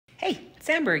Hey, it's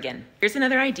Amber again. Here's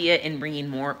another idea in bringing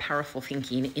more powerful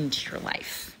thinking into your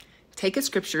life. Take a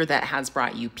scripture that has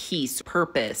brought you peace,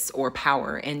 purpose, or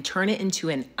power and turn it into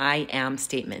an I am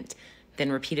statement.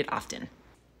 Then repeat it often.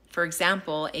 For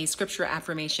example, a scripture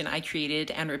affirmation I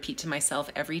created and repeat to myself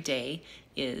every day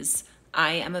is,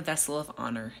 I am a vessel of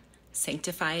honor,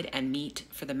 sanctified and meet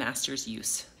for the master's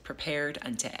use, prepared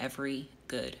unto every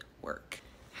good work.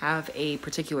 Have a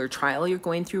particular trial you're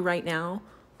going through right now?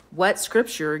 What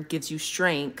scripture gives you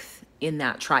strength in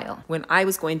that trial? When I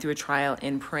was going through a trial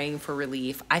and praying for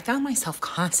relief, I found myself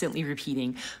constantly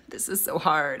repeating, this is so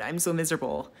hard, I'm so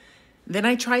miserable. Then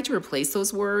I tried to replace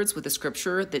those words with a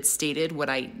scripture that stated what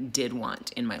I did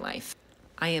want in my life.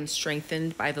 I am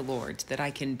strengthened by the Lord that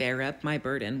I can bear up my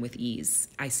burden with ease.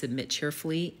 I submit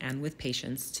cheerfully and with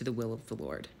patience to the will of the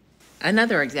Lord.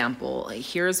 Another example,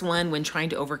 here's one when trying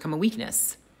to overcome a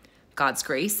weakness. God's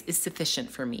grace is sufficient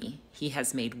for me. He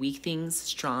has made weak things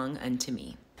strong unto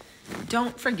me.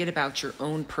 Don't forget about your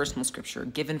own personal scripture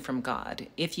given from God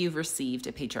if you've received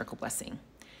a patriarchal blessing.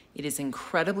 It is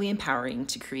incredibly empowering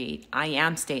to create I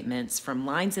am statements from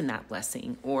lines in that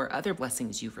blessing or other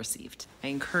blessings you've received. I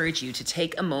encourage you to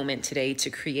take a moment today to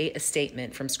create a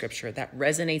statement from scripture that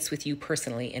resonates with you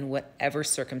personally in whatever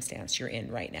circumstance you're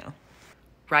in right now.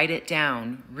 Write it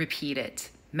down, repeat it,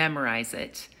 memorize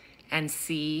it, and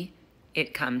see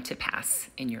it come to pass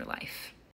in your life.